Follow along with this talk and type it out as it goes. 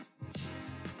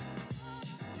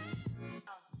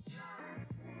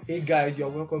Hey guys, you're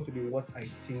welcome to the What I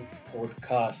Think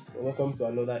podcast. Welcome to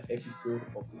another episode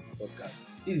of this podcast.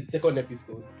 This is the second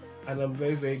episode, and I'm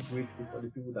very, very grateful for the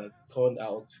people that turned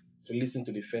out to listen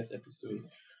to the first episode.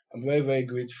 I'm very, very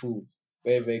grateful.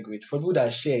 Very, very grateful. For people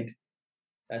that shared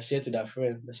to their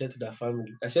friends, that shared to their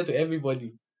family, that shared to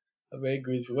everybody. I'm very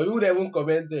grateful. For people that even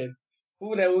commented,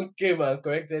 people that even came and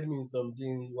corrected me in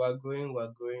something. We're going.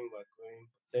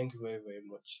 Thank you very, very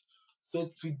much. So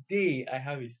today I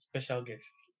have a special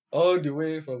guest all the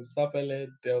way from Sapele,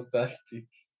 Delta State.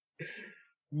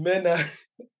 Mena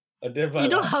You don't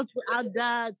Odebala. have to add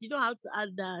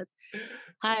that.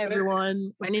 Hi,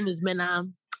 everyone. My name is Mena.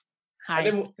 I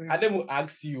Hi. didn't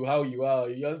ask you how you are.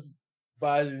 You just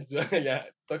barge into yeah,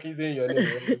 talking saying your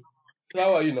name. So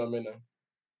how are you now, Mena?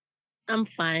 I'm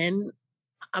fine.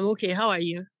 I'm okay. How are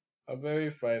you? I'm very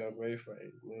fine. We're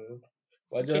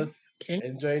Okay. just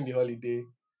enjoying the holiday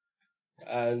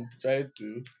and trying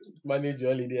to manage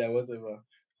your holiday and whatever.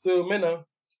 So, Mena,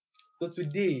 so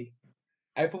today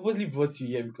I purposely brought you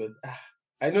here because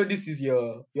I know this is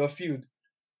your field,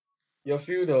 your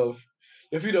field of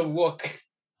work.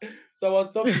 So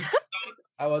our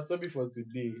topic for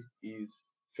today is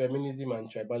feminism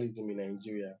and tribalism in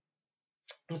Nigeria.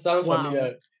 Sounds Wow.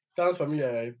 familiar. Sounds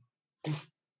familiar, right?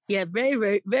 Yeah, very,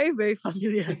 very, very, very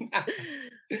familiar.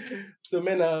 So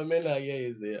Mena here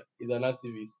is an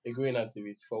activist, a growing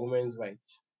activist for women's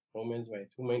rights,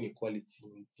 women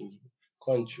equality in the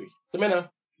country. So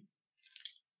Mena,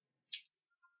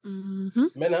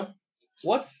 Mm-hmm.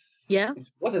 what Yeah.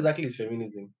 what exactly is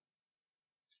feminism?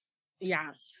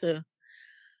 Yeah. So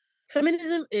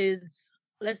feminism is,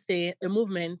 let's say, a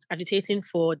movement agitating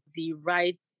for the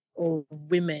rights of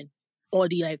women or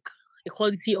the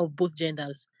equality of both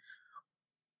genders,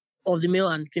 of the male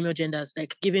and female genders,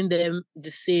 like giving them the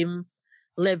same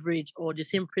leverage or the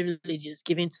same privileges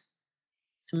given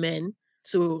to men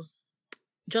to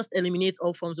just eliminate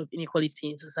all forms of inequality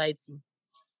in society.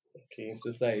 Okay, in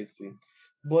society.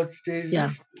 But there's Yeah.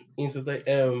 this in society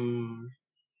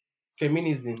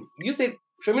feminism. You said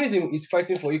feminism is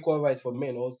fighting for equal rights for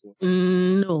men also.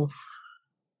 No.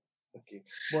 Okay.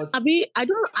 But I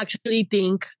don't actually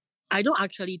think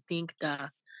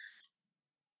that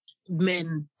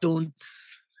men don't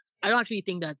I don't actually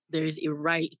think that there is a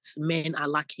right men are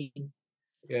lacking.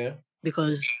 Yeah.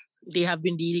 Because they have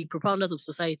been the propounders of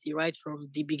society right from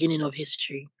the beginning of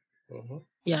history. Mm-hmm.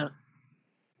 Yeah.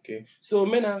 Okay. So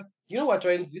Mena, we're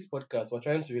trying we're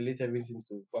trying to relate everything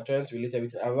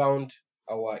around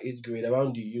our age grade,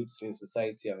 around the youths in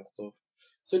society and stuff.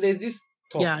 So there's this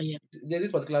talk, there's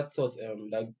this particular thought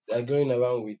that are going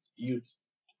around with youth,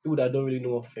 people that don't really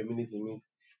know what feminism is.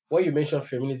 When you mention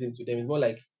feminism to them, it's more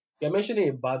like you're mentioning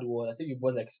a bad word. I think you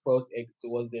brought like spoiled egg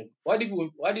towards them. Why do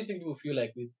you think people feel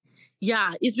like this?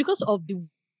 Yeah, it's because of the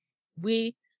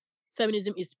way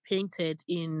feminism is painted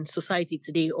in society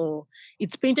today, or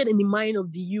it's painted in the mind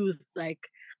of the youth like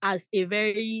as a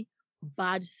very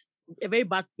bad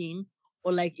thing,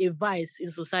 or like a vice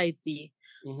in society.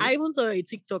 Mm-hmm. I even saw a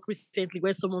TikTok recently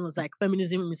where someone was like,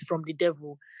 feminism is from the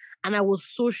devil. And I was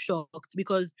so shocked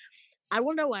because I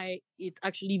wonder why it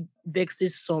actually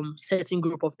vexes some certain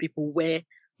group of people where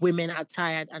women are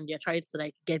tired and they're trying to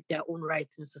like get their own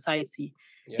rights in society.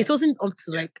 Yeah. It wasn't up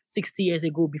to like 60 years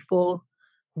ago before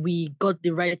we got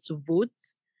the right to vote,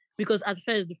 because at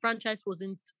first the franchise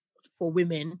wasn't for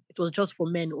women, it was just for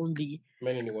men only.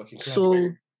 Men in the working class. So,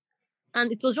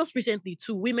 and it was just recently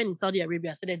too, women in Saudi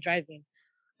Arabia started driving.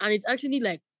 And it actually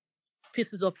like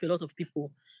pisses off a lot of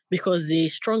people because they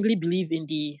strongly believe in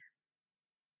the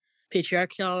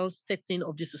patriarchal setting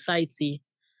of the society.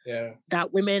 Yeah.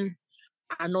 That women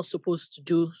are not supposed to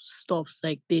do stuff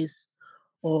like this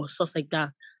or stuff like that.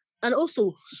 And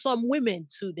also, some women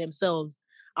to themselves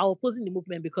are opposing the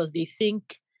movement because they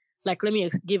think, like, let me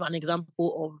give an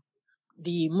example of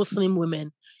the Muslim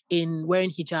women in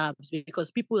wearing hijabs,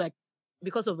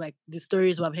 because of like the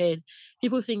stories we've heard,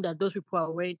 people think that those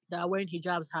people that are wearing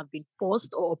hijabs have been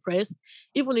forced or oppressed,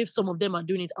 even if some of them are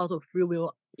doing it out of free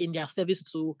will in their service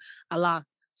to Allah.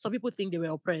 Some people think they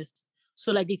were oppressed.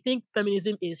 So like they think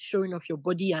feminism is showing off your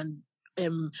body and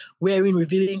wearing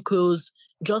revealing clothes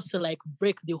just to like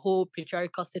break the whole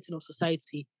patriarchal setting of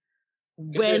society.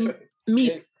 You're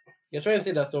trying to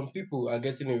say that some people are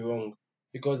getting it wrong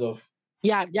because of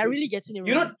they're really getting it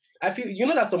wrong. I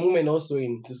feel that some women also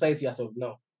in society as of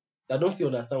now that don't still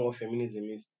understand what feminism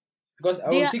is. Because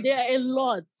there are a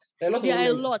lot. There are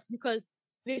a lot because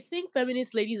they think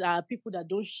feminist ladies are people that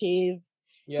don't shave,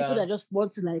 people that just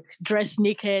want to like dress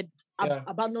naked,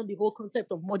 abandon the whole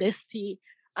concept of modesty,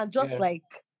 and just like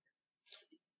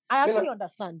I actually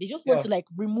understand. They just want to like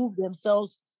remove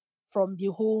themselves from the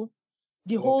whole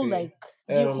the whole Okay. like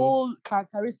the whole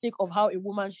characteristic of how a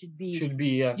woman should be. Should be,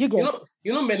 yeah. Do you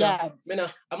get? Mena,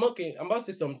 I'm okay. I'm about to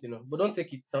say something, but don't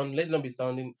take it sound. Let's not be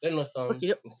sounding. Let's not sound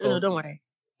Okay, no, don't worry.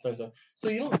 So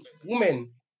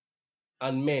women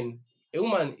and men. A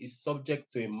woman is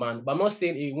subject to a man, but I'm not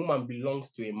saying a woman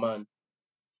belongs to a man.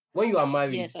 When you are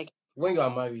married, Yes,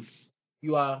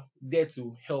 you are there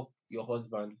to help your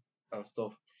husband and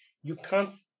stuff. You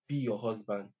can't be your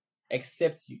husband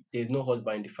except there's no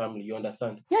husband in the family. You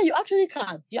understand? Yeah, you actually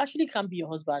can't. You actually can't be your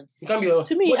husband. You can't be your.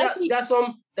 To me, But actually,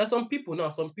 there's some people now,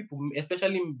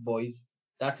 especially boys,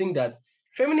 that think that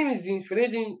feminism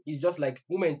is just like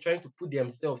women trying to put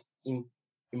themselves in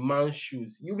man's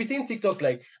shoes. You'll be seeing TikToks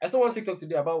like I saw one TikTok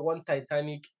today about one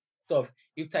Titanic stuff.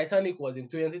 If Titanic was in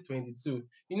 2022,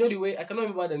 you know the way I cannot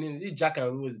remember the name. Is it Jack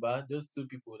and Rose, but those two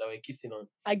people that were kissing on.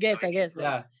 I guess.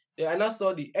 Yeah. I now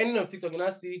saw the ending of TikTok and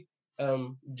I see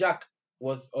Jack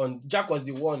was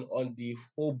the one on the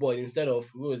whole board instead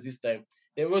of Rose this time.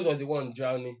 Then Rose was the one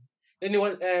drowning. Then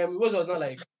Rose was not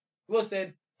like Rose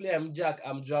said, "Play Jack,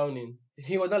 I'm drowning."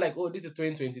 He was not like, "Oh, this is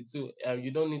 2022.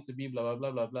 You don't need to be blah blah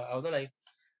blah blah blah." I was not like,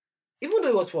 even though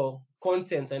it was for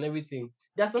content and everything,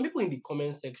 there are some people in the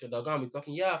comment section that are gonna be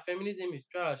talking, yeah, feminism is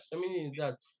trash, feminism is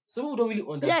that. Some people don't really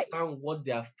understand what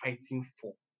they are fighting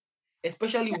for.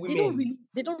 Especially women.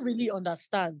 They don't really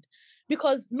understand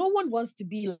because no one wants to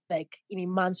be like in a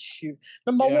man's shoe.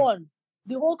 Number one,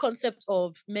 the whole concept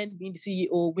of men being the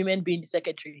CEO, women being the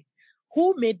secretary.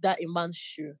 Who made that a man's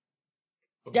shoe?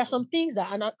 There are some things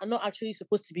that are not actually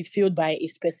supposed to be filled by a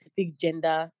specific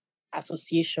gender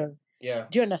association. Yeah.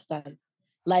 Do you understand?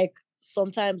 Like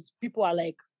sometimes people are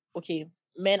like, okay,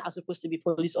 men are supposed to be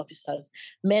police officers,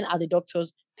 men are the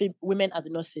doctors, women are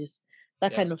the nurses,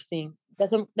 that kind of thing.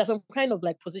 There's some kind of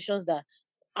like positions that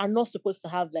are not supposed to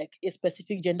have like a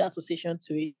specific gender association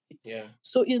to it. Yeah.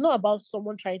 So it's not about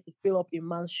someone trying to fill up a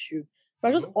man's shoe.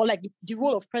 But just or like the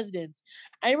role of president.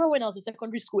 I remember when I was in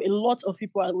secondary school, a lot of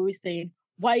people are always saying,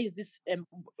 why is this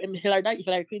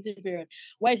Hillary Clinton period?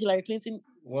 Why is Hillary Clinton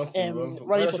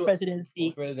running for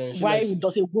presidency? Why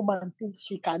does a woman think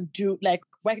she can do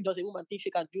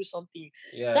something?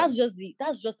 Yeah. That's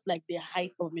just like the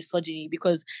height of misogyny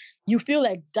because you feel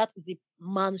like that is a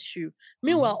man's shoe.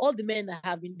 Meanwhile, all the men that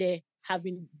have been there have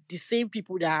been the same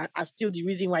people that are still the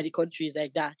reason why the country is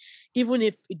like that, even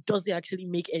if it doesn't actually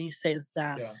make any sense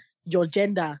that your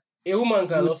gender a woman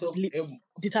can also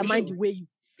determine the way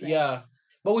you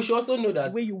but we should also know that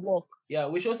the way you walk. Yeah,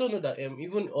 we should also know that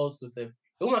even also a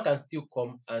woman can still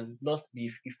come and not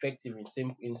be effective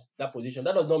in that position.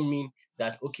 That does not mean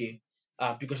that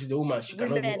because she's a woman, she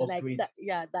cannot even operate.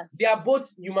 They are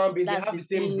both human beings. They have the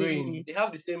same brain. They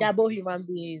have the same. They are both human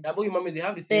beings. They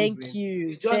have the same brain. Thank you.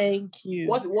 It's just, Thank you.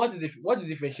 What is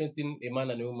differentiating a man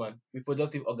and a woman?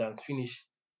 Reproductive organs. Finish.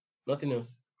 Nothing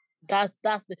else. That's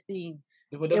the thing.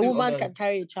 A woman can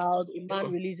carry a child. A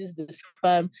man releases the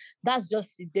sperm. That's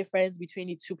just the difference between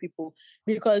the two people.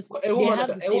 Because a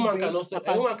woman can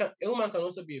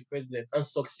also be a president and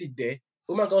succeed there. A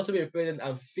woman can also be a president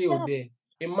and fail there.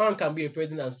 A man can be a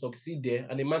president and succeed there,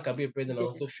 and a man can be a president and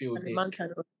also fail there.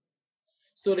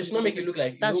 So they should not make it look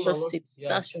like that's just it. Yeah.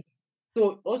 That's just.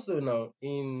 So also now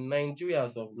in Nigeria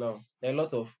as of now, there are a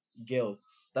lot of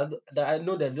girls that I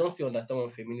know that don't still understand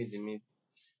what feminism is.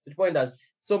 To the point that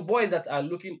some boys that are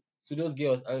looking to those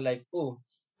girls and like,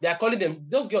 they are calling them,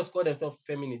 those girls call themselves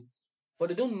feminists, but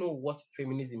they don't know what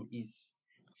feminism is.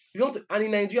 If you want to, and in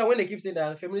Nigeria, when they keep saying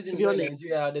that feminism is in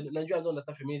Nigeria, the Nigerians don't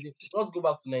understand feminism. Let's go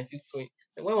back to 1920.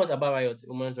 When was Aba riot,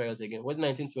 women's riot again? Was it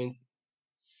 1920?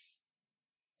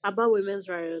 About women's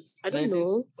riots? I don't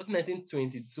know. Was it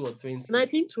 1922 or 20?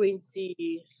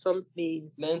 1920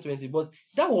 something. 1920, but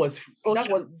that was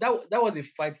a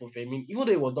fight for feminism. Even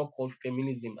though it was not called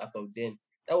feminism as of then,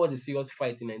 that was a serious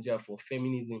fight in Nigeria for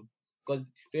feminism because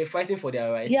they were fighting for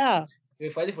their rights. Yeah, they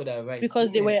were fighting for their rights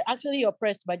because they were actually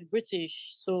oppressed by the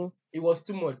British. So it was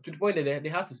too much to the point that they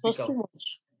had to speak out. Too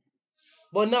much.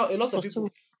 But now a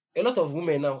lot of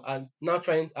women now are now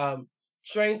trying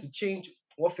to change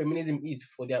what feminism is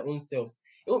for their own selves.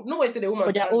 Nobody said a woman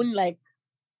for their own like.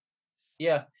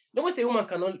 Yeah, nobody say a woman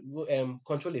cannot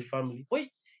control a family. But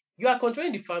you are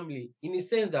controlling the family in the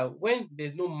sense that when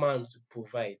there's no man to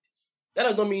provide, that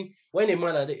does not mean when a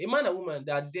man and woman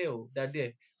they are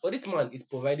there. But this man is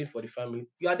providing for the family.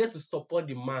 You are there to support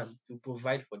the man to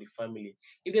provide for the family.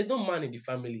 If there's no man in the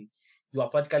family, you are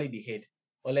practically the head,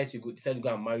 unless you decide to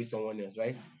go and marry someone else,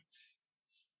 right?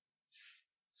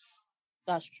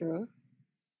 That's true.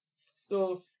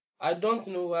 So I don't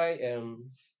know why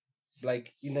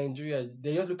like in Nigeria,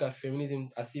 they just look at feminism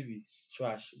as if it's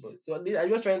trash. But so I'm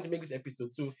just trying to make this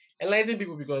episode to enlighten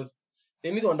people because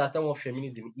They need to understand what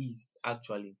feminism is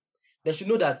actually. They should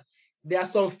know that there are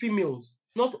some females,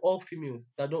 not all females,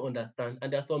 that don't understand,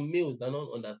 and there are some males that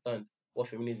don't understand what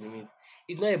feminism is.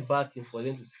 It's not a bad thing for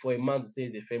them to, for a man to say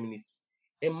he's a feminist.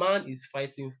 A man is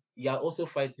fighting. You are also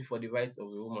fighting for the rights of a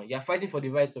woman. You are fighting for the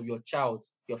rights of your child,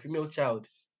 your female child,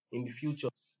 in the future.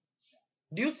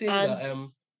 Do you think that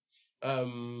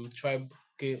And tribe?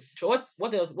 Okay, so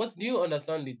what else? What do you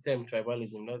understand the term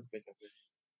tribalism? That's the question.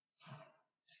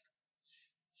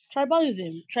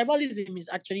 tribalism is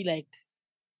actually like,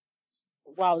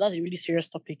 wow, that's a really serious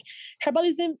topic.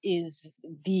 Tribalism is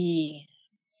the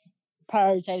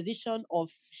prioritization of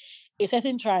a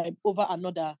certain tribe over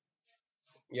another,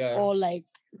 Yeah, or like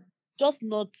just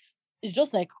not, it's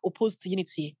just like opposed to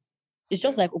unity. It's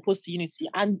just yeah, like opposed to unity.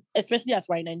 And especially as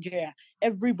we're in Nigeria,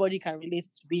 everybody can relate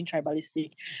to being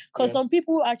tribalistic. Because yeah, some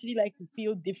people actually like to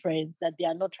feel different, that they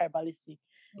are not tribalistic.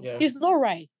 yeah. It's not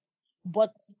right.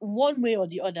 But one way or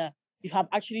the other, you have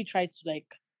actually tried to like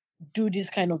do this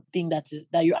kind of thing that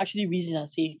you actually reason and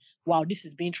say, wow, this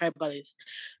is being tribalist.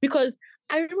 Because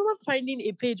I remember finding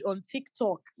a page on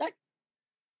TikTok, that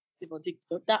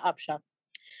app shop.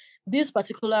 This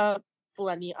particular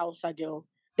Fulani Hausa girl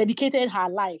dedicated her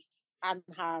life and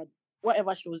her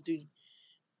whatever she was doing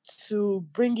to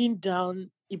bringing down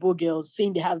Igbo girls,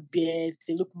 saying they have beards,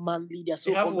 they look manly, they're They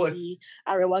so have what? orderly,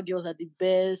 Arewa girls are the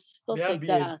best, They stuff have like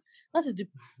that. beards. That is the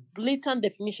blatant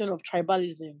definition of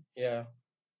tribalism. Yeah,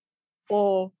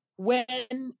 Or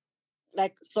when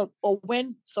or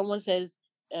when someone says,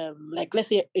 like let's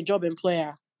say a job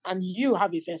employer and you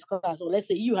have a first class, or let's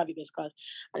say you have a first class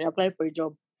and you're applying for a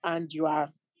job and you are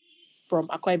from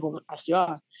Akwa Ibom as you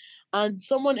are, and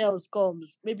someone else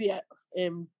comes, maybe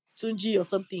Tunji or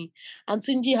something, and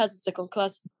Tunji has a second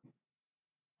class,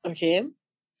 okay,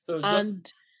 so just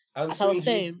and and as I was Tunji,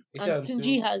 saying, Isha and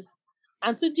Tunji.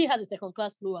 And Tunji has a second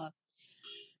class lower,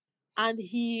 and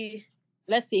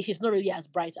let's say he's not really as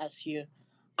bright as you,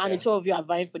 and the Yeah. two of you are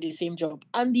vying for the same job,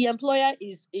 and the employer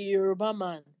is a Yoruba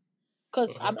man.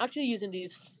 Because Uh-huh. I'm actually using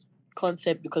this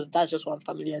concept because that's just what I'm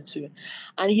familiar to,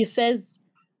 and he says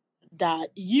that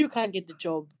you can't get the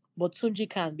job, but Sunji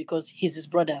can because he's his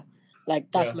brother.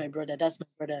 Like that's Yeah. my brother. That's my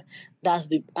brother. That's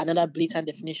the another blatant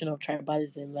definition of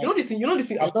tribalism. You know Like this thing. You know this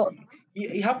thing. it's not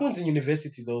It happens in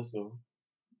universities also,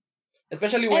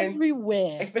 especially when,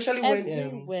 everywhere, especially when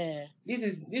everywhere.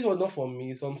 this was not from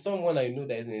me. It's from someone I know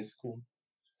that is in a school.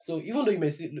 So even though you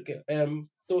may see, look at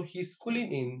so he's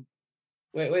schooling in,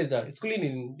 where is that? He's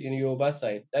schooling in Yoruba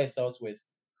side. That is southwest,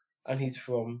 and he's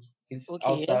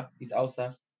Okay.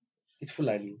 Hausa. He's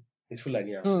Fulani. He's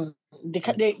Fulani Hmm.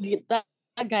 actually. So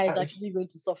That guy is and actually going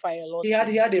to suffer a lot. he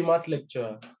had a math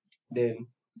lecturer. Then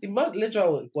the math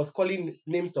lecturer was calling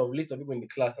names of list of people in the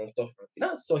class and stuff. He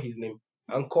now saw his name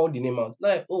and called the name out.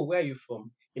 Like, oh, where are you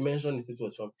from? He mentioned the state he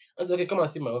was from. I said, okay, come and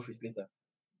see my office later.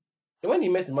 And when he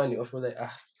met the man in the office, he was like,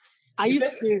 ah, Are the you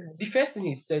first serious? the first thing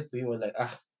he said to him was like,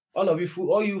 ah,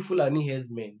 all you Fulani hairs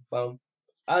men, bam.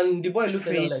 And the boy looked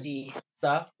at him like, Crazy.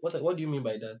 sir, what do you mean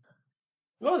by that?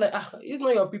 I was like, ah, it's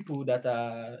not your people that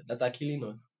are killing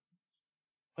us.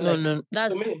 I'm No, like, no.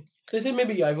 That's so he said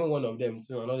maybe you're even one of them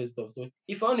too and all this stuff. So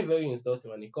he found it very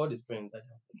insulting and he called his parents that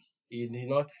he did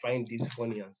not find this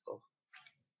funny and stuff.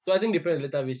 So I think the parents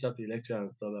later reached out to the lecturer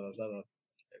and stuff, blah, blah, blah, blah.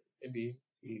 Maybe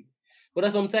he, but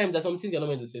there's some things you're not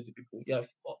meant to say to people. Yeah,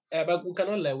 but we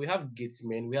cannot lie. We have gates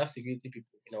men, we have security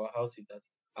people in our houses that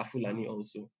are Fulani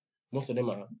also. Most of them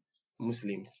are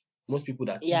Muslims. Most people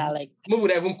that yeah, like maybe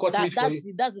would even cut meat for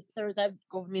you. that's the stereotype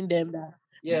governing them,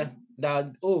 Yeah,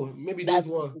 that oh maybe those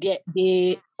that one.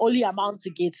 they only amount to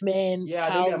gatesmen, Yeah,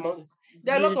 the only amount. cows.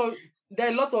 There are a lot of there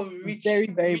are a lot of Very,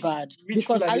 very bad. rich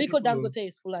Because Fulani Aliko people. Oh, Dangote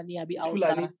is Fulani, Abi rich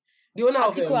Fulani. Hausa. The owner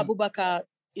of Atiku Abubakar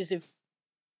is a.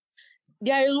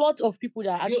 There are a lot of people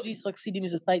that are actually the, succeeding in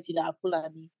society that are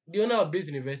Fulani. the owner of Base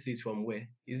University is from where?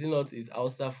 Is it not? Is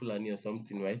Hausa Fulani or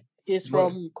something, right? Is But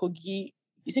from Kogi.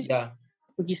 Is it yeah,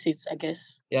 Kogi State, I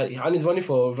guess. yeah, and he's running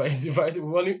for he's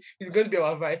going to be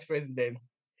our vice president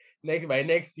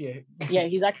next year. Yeah,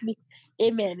 he's actually.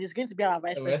 Amen. He's going to be our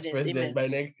vice Vice president. president Amen. by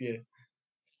next year.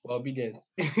 For obedience.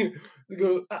 We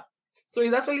go, so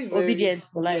it's actually very Obedience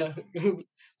for life. yeah.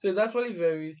 So it's actually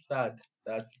very sad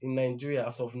that in Nigeria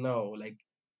as of now, like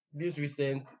these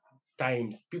recent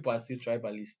times, people are still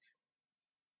tribalist,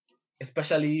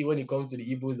 especially when it comes to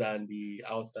the Igbos and the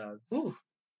Hausas. Ooh,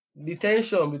 the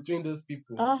tension between those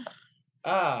people, Ah,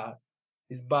 ah,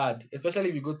 is bad. Especially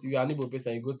if you're an Igbo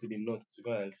person and you go to the north to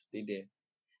go and stay there.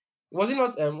 Was it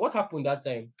not what happened that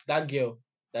time? That girl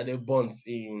that they burnt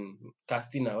in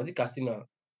Castina. Was it Castina?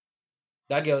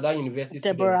 That girl, that university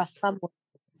student. Deborah Samuel.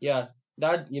 Yeah,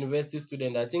 that university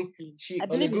student. I think she I on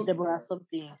a believe it's group, Deborah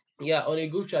something. yeah, on a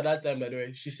group chat that time. By the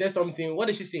way, she said something. What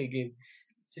did she say again?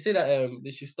 She said that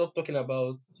they should stop talking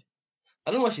about.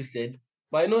 I don't know what she said,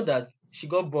 but I know that she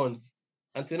got burnt.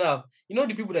 Until now, you know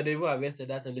the people that they even arrested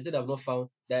that time, they said they've not found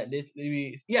that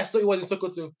yeah, so it was in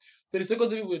Sokoto. So the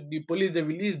Sokoto people, the police, they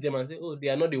released them and said, oh, they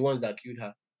are not the ones that killed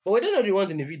her. But were they not the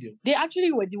ones in the video? They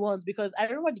actually were the ones because I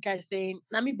remember the guy saying,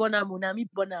 Nami Bonam, Nami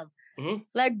Bonam. Mhm.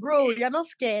 Like, bro, you're not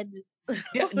scared.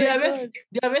 They, Oh they, my arrest, god.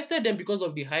 they arrested them because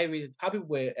of the highway, how people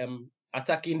were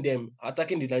attacking them,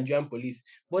 attacking the Nigerian police.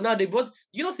 But now they brought,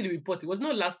 you know, see the report. It was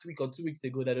not last week or 2 weeks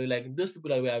ago that they were like, those people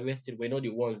that were arrested were not the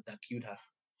ones that killed her.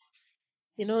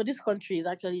 You know, this country is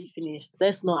actually finished.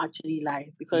 Let's not actually lie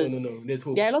No, because no, no. There's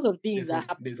hope. there are a lot of things There's that hope.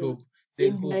 happen There's hope. There's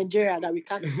in hope. Nigeria that we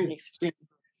can't even explain.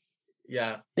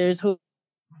 Yeah, There is hope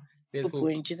there's hope.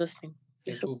 in Jesus' name.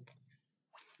 There's There's hope.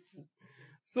 hope.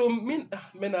 So,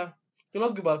 Mena, so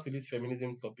let's go back to this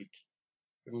feminism topic.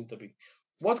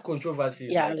 What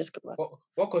controversies, Yeah, like, let's go back.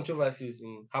 what controversies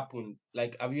happened?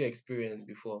 Like, have you experienced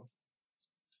before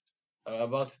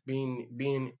about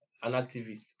being an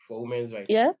activist for women's rights?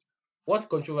 Yeah, What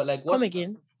controversy, like, come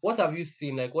again. what have you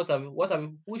seen? Like,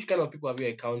 which kind of people have you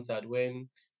encountered when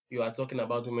you are talking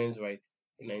about women's rights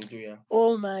in Nigeria?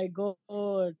 Oh my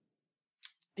god.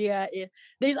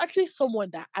 There's actually someone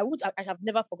that I have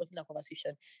never forgotten that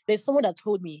conversation. There's someone that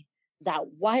told me that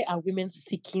why are women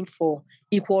seeking for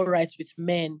equal rights with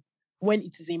men when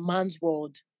it is a man's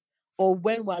world, or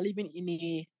when we're living in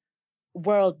a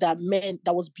world that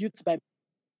was built by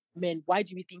men? Why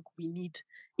do we think we need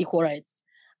equal rights?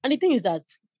 And the thing is that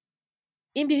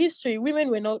in the history, women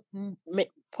were not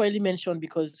poorly mentioned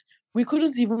because we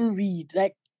couldn't even read.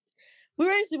 Like, we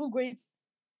weren't even going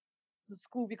to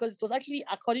school because it was actually,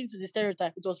 according to the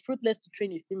stereotype, it was fruitless to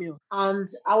train a female. And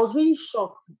I was really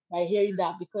shocked by hearing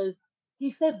that because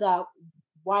he said that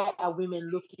why are women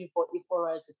looking for equal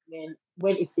rights with men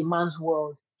when it's a man's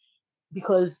world?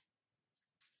 Because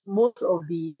most of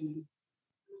the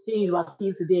things we're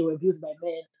seeing today were built by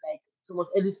men, like Thomas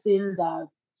Edison, that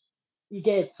you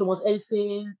get Thomas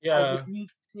Edison, Isaac Yeah.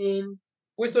 Newton,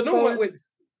 Wait, so no woman, different. wait,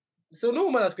 so no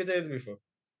woman has created it before.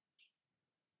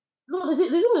 No, there's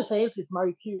even a scientist,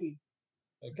 Marie Curie,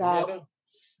 Okay, me, I that don't.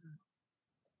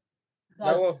 That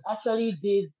that one. actually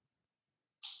did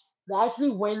that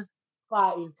actually went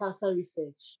far in cancer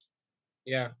research.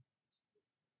 Yeah.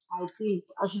 I think,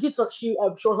 and she did such. She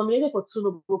was nominated for two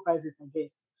Nobel prizes, I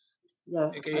guess.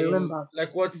 Yeah, I Okay, remember,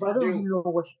 like what? but I don't really know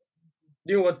what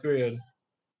During what period?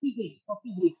 physics.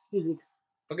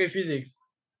 Okay, physics.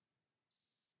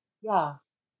 Yeah,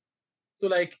 So,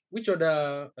 like, which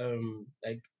other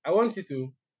like, I want you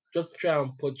to just try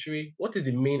and portray what is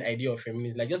the main idea of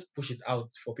feminism. Like, just push it out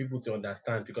for people to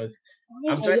understand, because the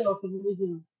main I'm trying. idea of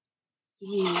feminism to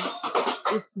me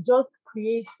is to just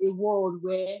create a world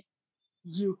where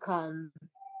you can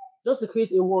just to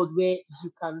create a world where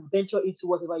you can venture into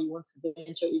whatever you want to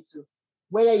venture into.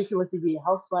 Whether if you want to be a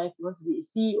housewife, you want to be a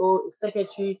CEO, a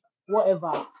secretary, whatever,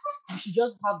 you should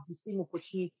just have the same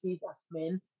opportunities as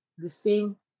men, the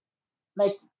same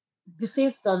like the same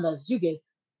standards you get.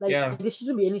 Like, Yeah, there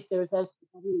shouldn't be any stereotypes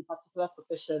regarding a particular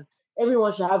profession.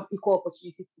 Everyone should have equal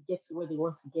opportunities to get to where they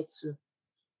want to get to.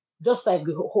 Just like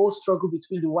the whole struggle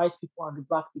between the white people and the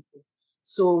black people.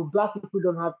 So black people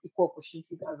don't have equal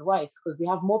opportunities as whites because they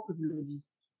have more privileges.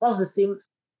 That's the same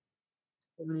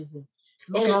feminism.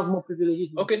 Men okay, have more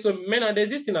privileges. okay. So, men, there's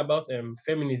this thing about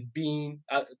feminists being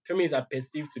feminists are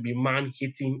perceived to be man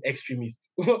hating extremists.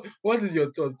 What is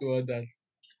your thoughts toward that?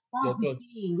 Your That's the thoughts?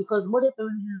 thing, because modern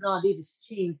feminism nowadays is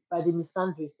changed by the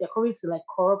misandrists. They're coming to like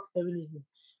corrupt feminism.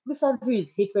 Misandry is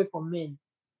hatred for men.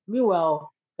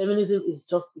 Meanwhile, feminism is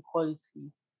just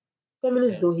equality.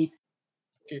 Feminists Yeah. don't hate.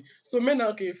 Okay. So, men,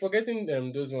 okay, forgetting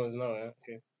those ones now.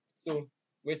 Okay. So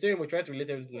we're saying we try to relate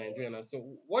everything to Nigeria now. So,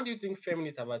 what do you think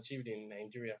feminists have achieved in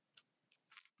Nigeria?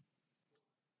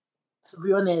 To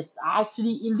be honest, I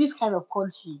actually, in this kind of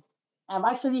country, I'm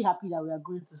actually happy that we are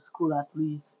going to school at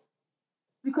least.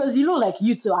 Because like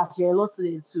you too, as you're a law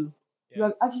student too, Yeah.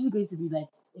 you're actually going to be like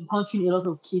encountering a lot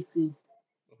of cases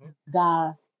Mhm.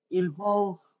 that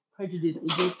involve prejudice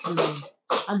against women.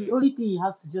 And the only thing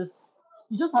you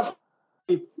just have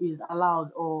to is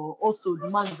allowed, or also the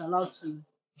man is allowed to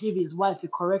give his wife a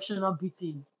correctional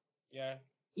beating Yeah.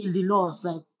 in the laws.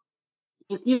 Like,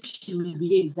 if she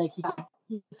misbehaves, like he can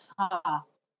hit her.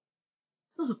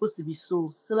 It's not supposed to be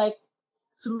so. So like,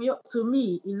 to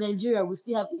me, in Nigeria, we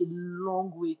still have a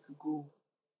long way to go.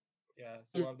 Yeah. A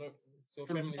So I've not. So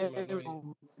feminism has not very really. long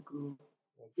way to go.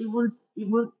 Okay.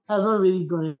 Even has not really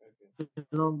gone Okay.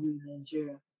 a long way in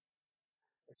Nigeria.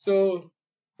 So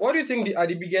What do you think are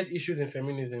the biggest issues in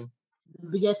feminism The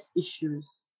biggest issues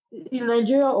in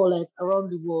Nigeria or like around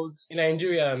the world. in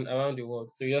Nigeria and around the world?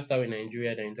 So you just start with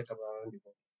Nigeria, then you talk about around the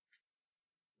world.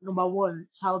 Number one,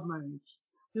 child marriage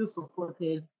still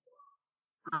supported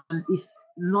and is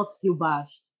not still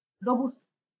bashed. Double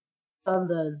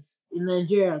standards in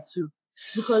Nigeria too,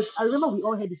 because I remember we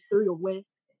all heard the story of when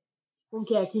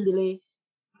Funke Akindele,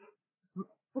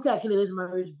 Funke Akindele's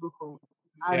marriage broke up,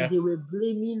 and Yeah, they were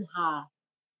blaming her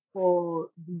for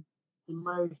the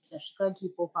marriage that she can't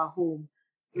keep up her home.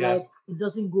 yeah, Like it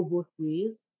doesn't go both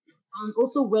ways. And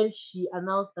also when she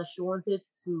announced that she wanted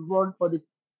to run for the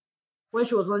when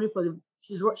she was running for the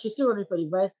she's still running for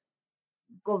the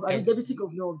I mean deputy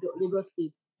governor of the Lagos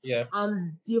State. yeah,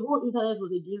 And the whole internet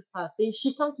was against her, saying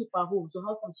she can't keep her home, so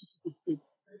how can she keep a state?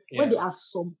 When yeah, there are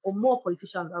some or more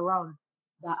politicians around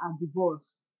that are divorced,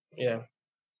 yeah.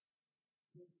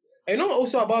 I know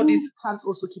also about you this. can't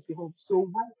also keep a home. So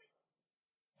why?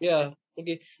 Yeah,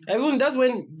 okay. Everyone, that's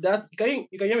when that you can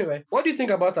hear me, right? What do you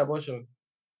think about abortion?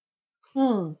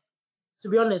 Hmm. To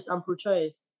be honest, I'm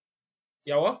pro-choice.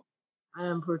 Yeah, what? I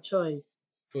am pro-choice.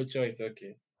 Pro-choice,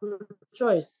 okay.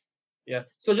 Pro-choice. Yeah.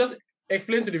 So just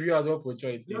explain to the viewers what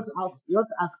pro-choice You have to is. ask. You have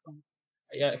to ask them.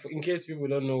 Yeah, in case people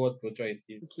don't know what pro-choice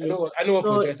is. Okay. I know what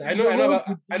So pro-choice. in the whole I know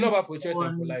debate about pro-choice and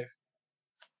on pro-life.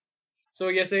 So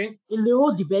you're saying? in the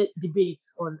whole debate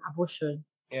on abortion,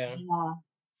 Yeah.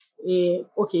 yeah.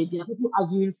 Okay, there are people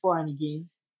arguing for and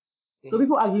against. So Mhm.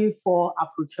 people arguing for are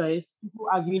pro-choice. People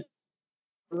arguing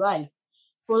for life.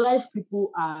 Pro-life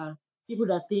people are people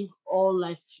that think all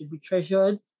life should be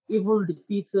treasured, even the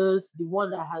fetus, the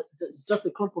one that has it's just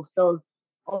a clump of cells.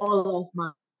 All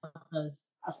life matters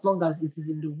as long as it is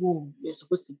in the womb. You're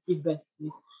supposed to give birth to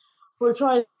it.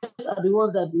 Pro-choice are the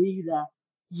ones that believe that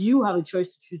you have a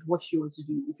choice to choose what you want to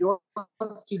do. If you want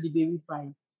to keep the baby,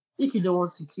 fine. If you don't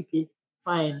want to keep it,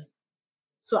 fine.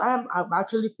 So I'm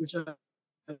actually pro-choice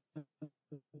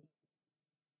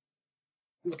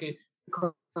Okay.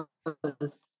 because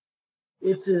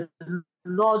it is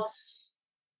not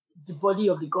the body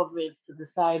of the government to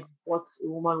decide what a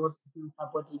woman wants to do with her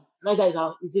body.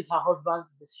 Neither is it her husband's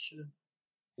decision.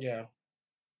 Yeah.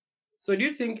 So do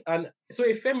you think so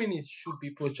a feminist should be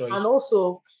And pro-choice?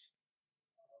 also,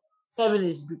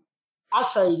 feminists,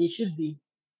 actually,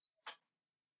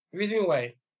 Reason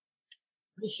why?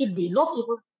 they should be, not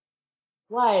even,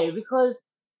 why? Because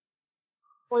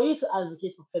for you to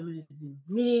advocate for feminism,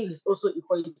 meaning is also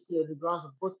equality on the grounds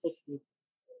of both sexes.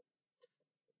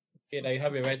 Okay, that you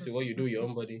have a right to what you do with your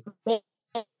own body. Men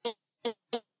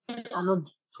are not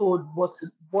told what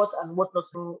and what not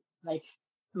to like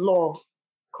law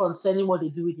concerning what they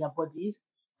do with their bodies.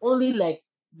 Only like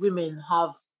women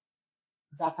have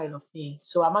that kind of thing.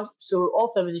 So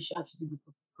all feminists should actually be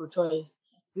pro-choice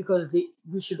because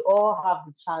we should all have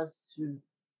the chance to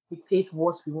dictate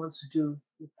what we want to do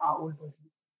with our own bodies.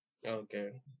 Okay.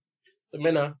 So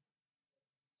Mena,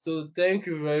 so thank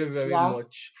you very, very Yeah.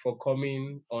 much for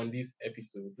coming on this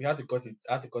episode. We had to cut it.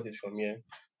 I had to cut it from here.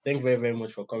 Thank you very, very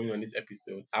much for coming on this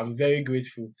episode. I'm very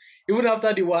grateful. Even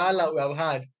after the wahala we have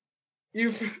had,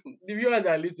 if the viewers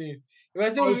are listening, if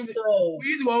I say I swear. we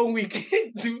use 1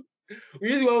 week to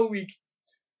we use 1 week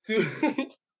to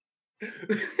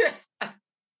to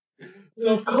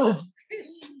Yeah, upload, God.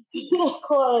 Yeah,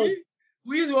 God.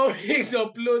 we use 1 week to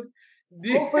upload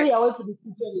the Hopefully, I went to the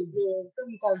kitchen again so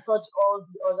we can touch all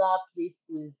the other places.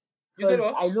 you said Because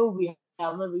what? I know we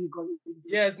have not really gone in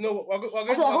there. Yes, no, we're I going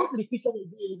said, to I go to the kitchen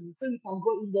again so we can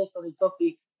go in there on the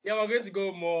topic. yeah, we're going to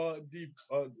go more deep.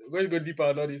 We're going to go deeper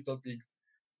on all these topics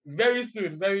very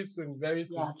soon, very soon, very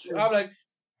Yeah, soon. true. I'm like,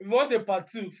 if you want a part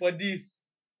 2 for this,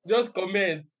 just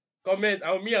comment. I'll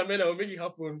me and Mena will make it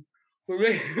happen. We'll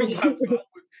make part 2 happen.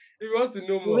 If you want to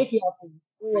know We'll more, make it happen.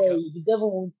 Don't make it worry. happen. The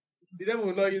devil won't The devil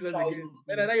will not let use you us try again. it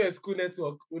Mena, again. that your school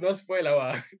network will not spoil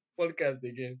our podcast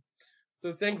again.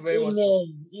 So thank you very much.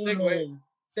 Amen. Thank you very, Amen.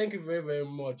 thank you very, very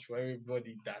much for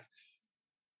everybody that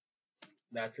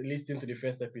listened to the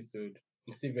first episode.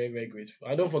 I'm still very, very grateful.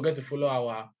 And don't forget to follow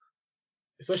our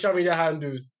social media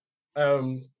handles.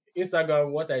 Um,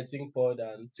 Instagram, what I think pod,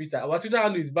 and Twitter. Our Twitter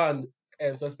handle is banned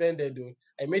and suspended though.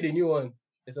 I made a new one.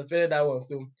 They suspended that one.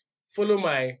 So follow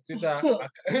my Twitter.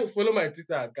 Follow my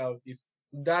Twitter account. It's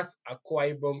that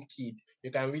Aquaibom Kid.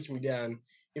 You can reach me there, and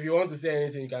if you want to say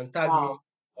anything, you can tag me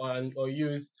Wow. or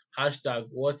use hashtag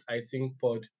what I think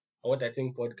pod or what I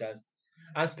think podcast.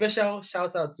 And special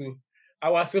shout out to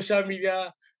our social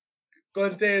media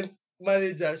content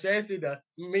manager. Should I say that?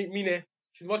 Mine,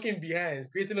 she's working behind,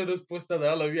 creating all those posters that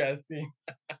all of you are seeing.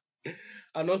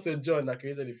 And also John that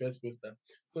created the first poster.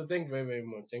 So thank you very, very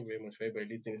much. Thank you very much for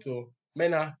everybody listening. So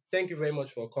Mena, thank you very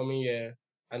much for coming here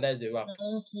And that's the wrap.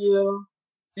 Thank you.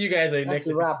 See you guys on the That's next a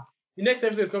episode. wrap. The next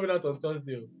episode is coming out on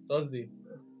Thursday.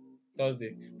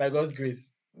 Thursday. By God's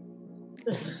grace.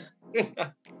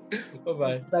 Bye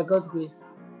bye. By God's grace.